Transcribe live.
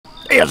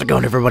Hey, how's it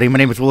going, everybody? My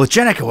name is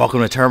Willigenic, and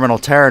welcome to Terminal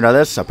Terror.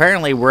 Now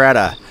apparently we're at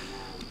a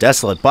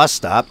desolate bus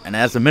stop, and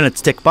as the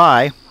minutes tick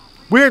by,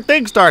 weird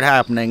things start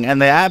happening,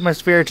 and the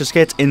atmosphere just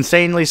gets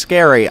insanely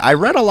scary. I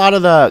read a lot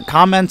of the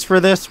comments for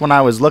this when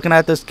I was looking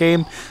at this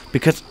game,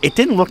 because it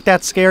didn't look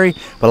that scary,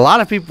 but a lot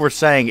of people were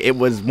saying it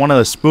was one of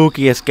the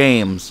spookiest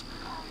games,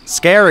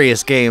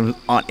 scariest games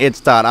on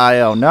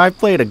its.io. Now, I've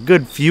played a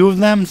good few of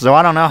them, so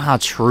I don't know how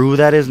true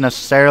that is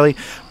necessarily,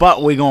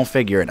 but we're gonna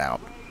figure it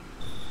out.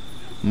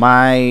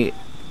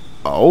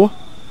 Oh?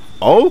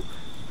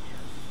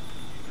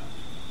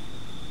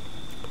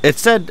 It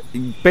said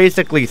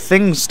basically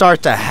things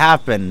start to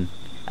happen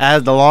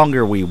as the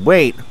longer we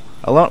wait.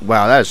 Alone.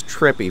 Wow, that is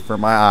trippy for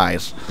my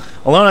eyes.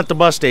 Alone at the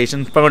bus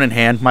station, phone in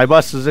hand. My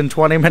bus is in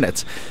 20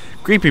 minutes.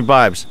 Creepy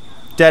vibes.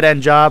 Dead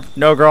end job.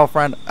 No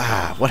girlfriend.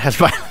 What has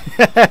my...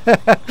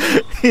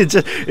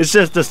 it's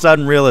just a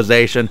sudden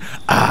realization.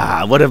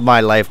 What have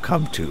my life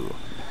come to?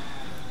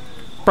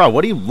 Bro,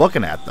 what are you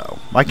looking at, though?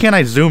 Why can't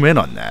I zoom in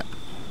on that?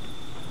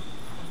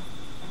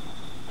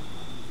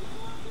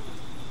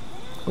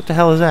 What the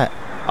hell is that?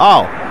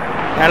 Oh,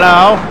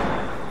 hello.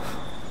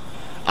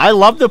 I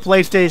love the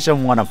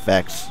PlayStation 1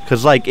 effects,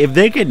 because, like, if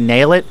they could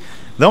nail it,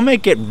 they'll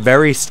make it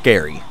very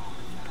scary.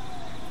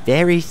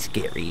 Very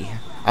scary.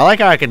 I like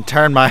how I can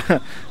turn my...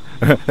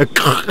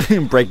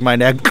 break my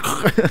neck.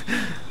 Is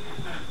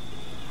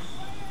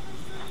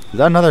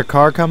that another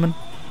car coming?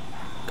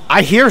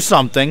 I hear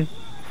something.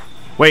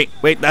 Wait,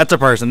 that's a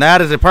person.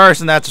 That is a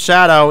person. That's a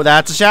shadow.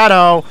 That's a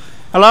shadow.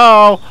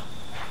 Hello?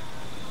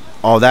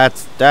 Oh,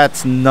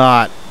 that's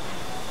not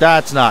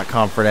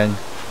comforting.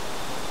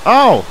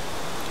 Oh!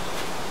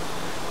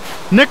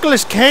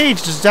 Nicolas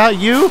Cage, is that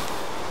you?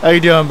 How you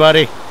doing,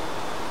 buddy?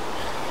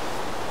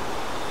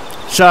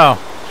 So,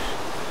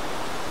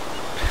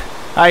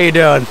 how you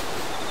doing?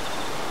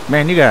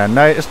 Man, you got a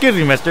nice... Excuse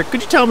me, mister.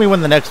 Could you tell me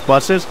when the next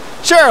bus is?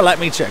 Sure, let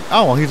me check.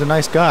 Oh, well, he's a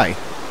nice guy.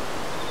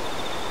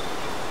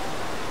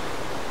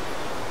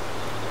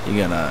 You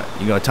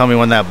gonna tell me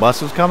when that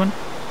bus is coming?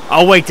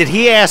 Oh, wait, did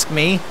he ask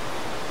me?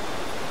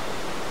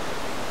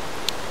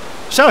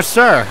 So,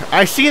 sir,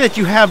 I see that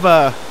you have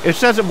it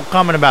says it will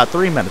come in about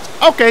 3 minutes.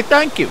 Okay,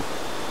 thank you.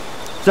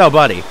 So,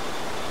 buddy,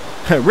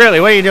 really,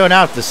 what are you doing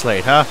out this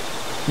late, huh?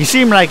 You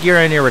seem like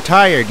you're in your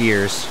retired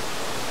years.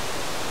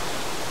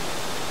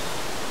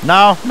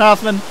 No,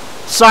 nothing?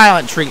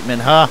 Silent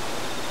treatment, huh?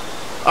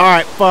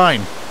 Alright,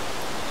 fine.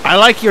 I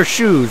like your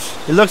shoes.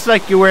 It looks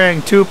like you're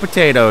wearing 2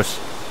 potatoes.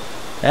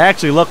 They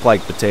actually look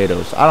like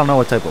potatoes. I don't know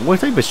what type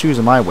of shoes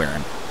am I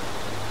wearing?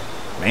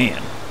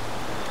 Man.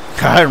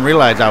 I didn't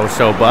realize I was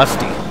so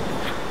busty.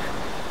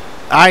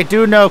 I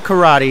do know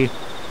karate.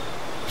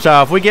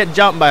 So if we get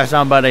jumped by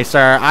somebody,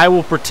 sir, I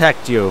will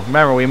protect you.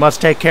 Remember, we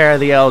must take care of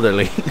the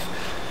elderly.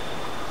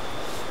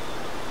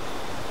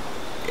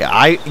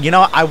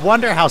 I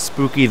wonder how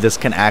spooky this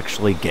can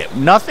actually get.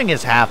 Nothing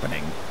is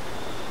happening.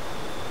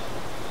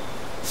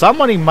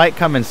 Somebody might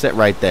come and sit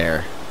right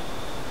there.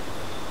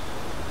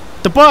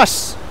 The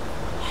bus!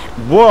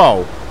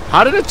 Whoa.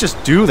 How did it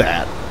just do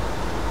that?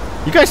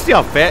 You guys see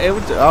how fast it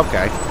was?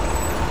 Okay.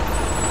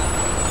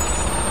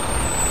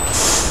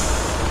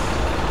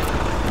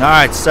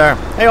 Alright, sir.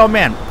 Hey, old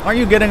man. Aren't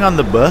you getting on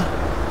the bus?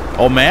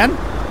 Old man?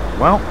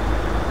 Well,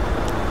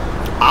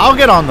 I'll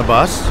get on the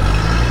bus.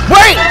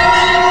 Wait!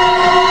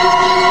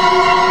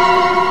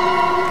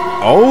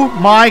 Oh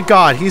my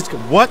god.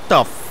 What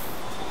the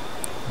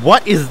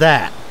what is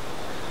that?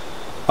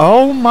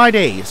 Oh my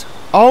days.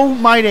 Oh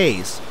my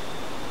days.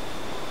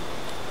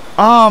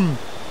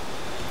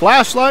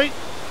 Flashlight?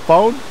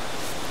 Phone?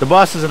 The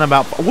bus isn't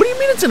about... What do you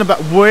mean it's in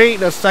about...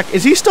 Wait a sec.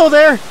 Is he still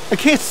there? I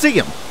can't see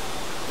him.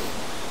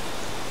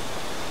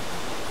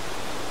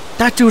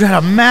 That dude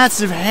had a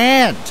massive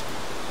hand.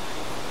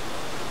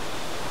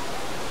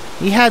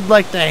 He had,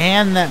 like, the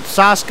hand that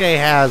Sasuke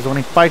has when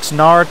he fights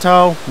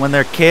Naruto when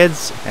they're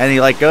kids. And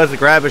he, like, goes to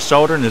grab his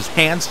shoulder and his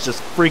hand's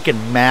just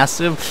freaking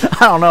massive.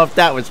 I don't know if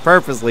that was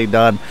purposely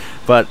done.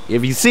 But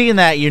if you've seen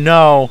that, you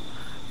know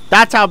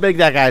that's how big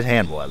that guy's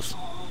hand was.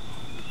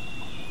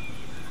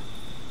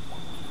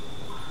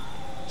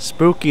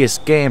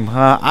 Spookiest game,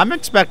 huh? I'm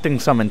expecting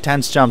some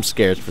intense jump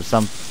scares for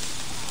some...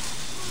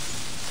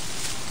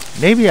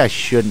 Maybe I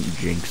shouldn't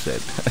jinx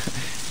it.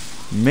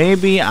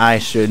 Maybe I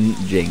shouldn't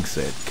jinx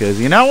it.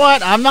 Because you know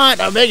what? I'm not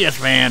the biggest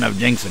fan of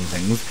jinxing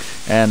things.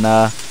 And,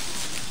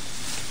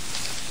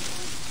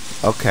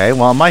 okay,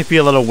 well, it might be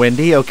a little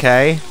windy,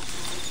 okay.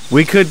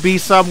 We could be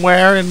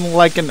somewhere in,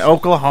 like, in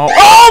Oklahoma.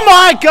 Oh,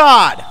 my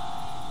God!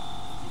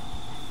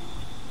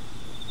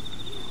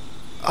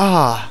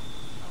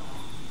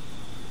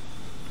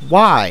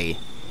 Why?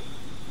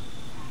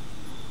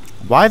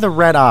 Why the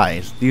red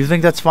eyes? Do you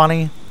think that's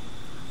funny?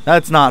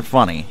 That's not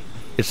funny.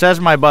 It says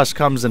my bus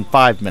comes in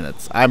 5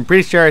 minutes. I'm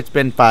pretty sure it's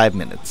been 5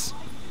 minutes.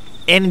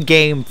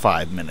 In-game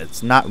 5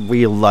 minutes, not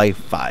real-life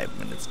 5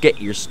 minutes.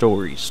 Get your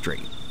story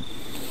straight.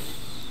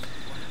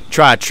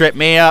 Try to trip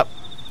me up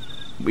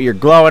with your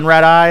glowing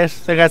red eyes.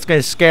 Think that's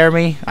gonna scare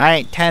me? I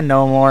ain't 10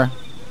 no more.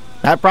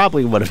 That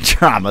probably would have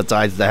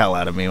traumatized the hell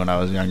out of me when I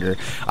was younger.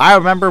 I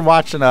remember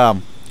watching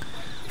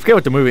forget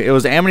what the movie. It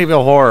was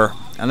Amityville Horror,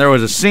 and there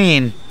was a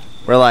scene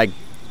where like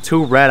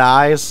two red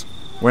eyes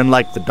were in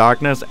like the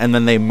darkness, and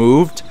then they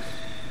moved.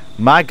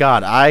 My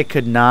God, I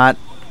could not.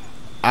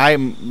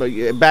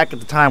 Back at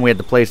the time we had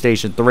the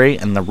PlayStation 3,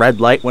 and the red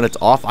light when it's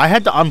off, I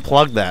had to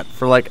unplug that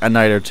for like a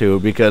night or two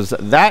because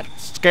that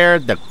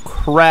scared the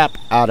crap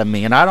out of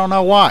me, and I don't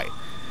know why.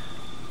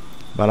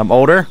 But I'm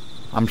older.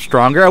 I'm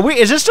stronger.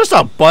 Is this just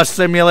a bus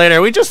simulator?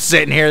 Are we just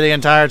sitting here the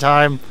entire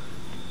time?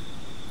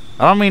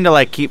 I don't mean to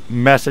like keep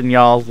messing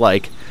y'all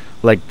like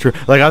I'm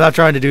not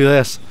trying to do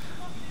this.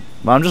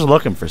 But I'm just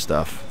looking for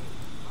stuff.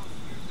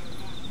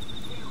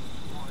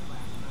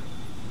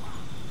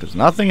 Because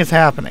nothing is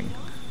happening.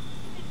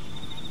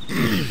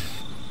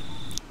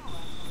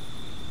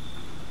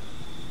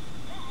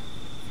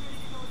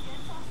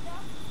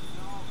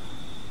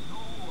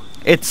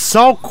 It's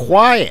so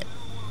quiet.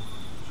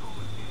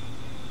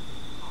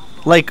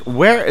 Like,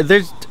 where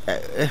there's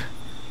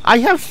I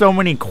have so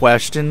many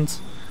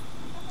questions.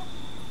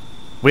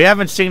 We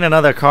haven't seen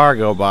another car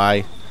go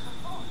by.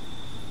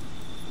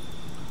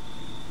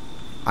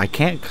 I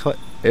can't click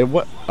it.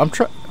 What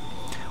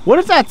what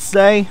does that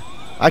say?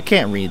 I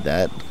can't read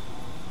that.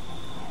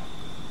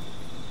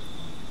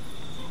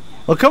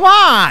 Well, come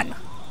on!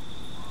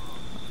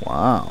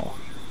 Wow.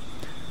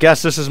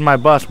 Guess this is my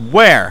bus.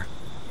 Where?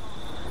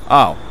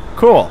 Oh,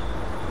 cool.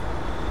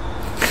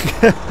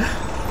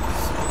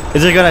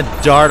 Is it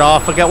gonna dart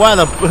off again? Wow,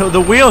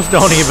 the wheels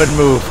don't even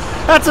move.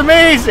 That's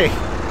amazing!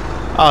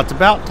 Oh, it's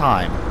about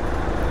time.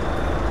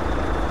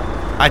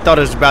 I thought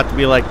it was about to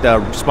be like the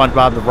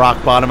SpongeBob the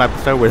Rock Bottom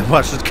episode where the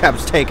bus just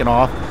kept taking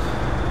off.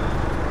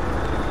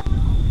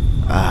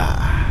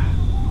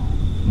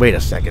 Wait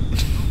a second.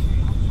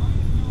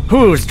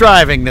 Who's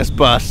driving this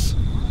bus?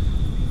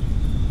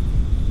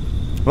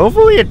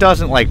 Hopefully it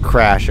doesn't like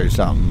crash or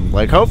something.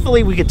 Like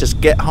hopefully we could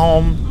just get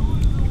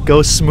home,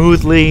 go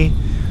smoothly.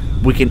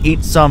 We can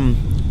eat some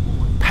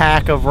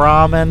pack of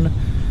ramen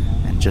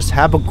and just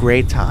have a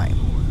great time.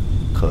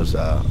 Cause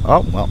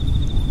oh well.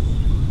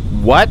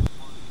 What?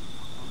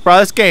 Bro,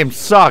 this game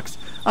sucks.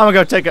 I'm gonna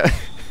go take a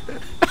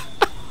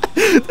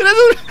Did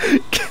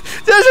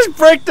I just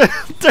break the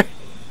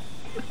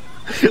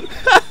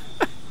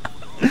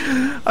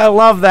I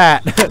love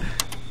that.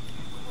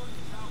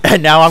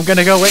 And now I'm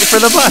gonna go wait for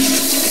the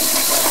bus.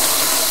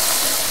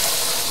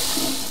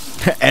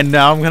 And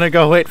now I'm gonna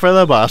go wait for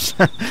the bus.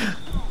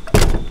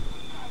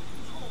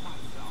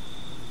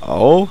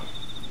 Oh.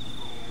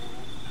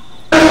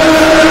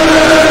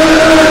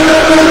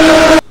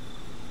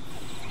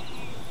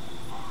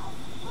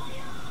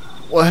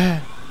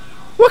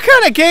 What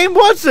kind of game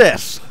was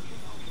this?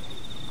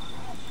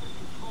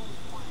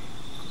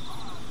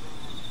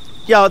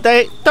 Yo,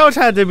 those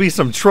had to be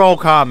some troll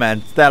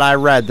comments that I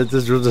read that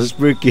this was the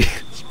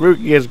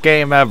spookiest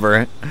game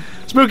ever.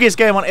 Spookiest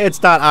game on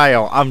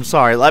its.io. I'm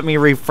sorry, let me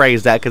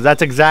rephrase that because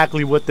that's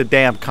exactly what the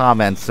damn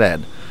comments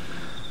said.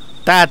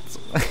 That's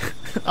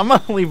I'm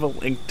gonna leave a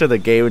link to the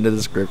game in the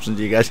description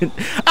to you guys. I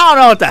don't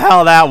know what the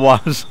hell that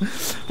was.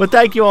 But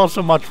thank you all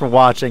so much for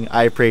watching.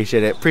 I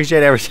appreciate it.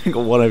 Appreciate every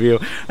single one of you.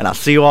 And I'll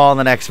see you all in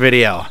the next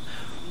video.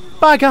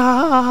 Bye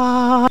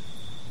guys.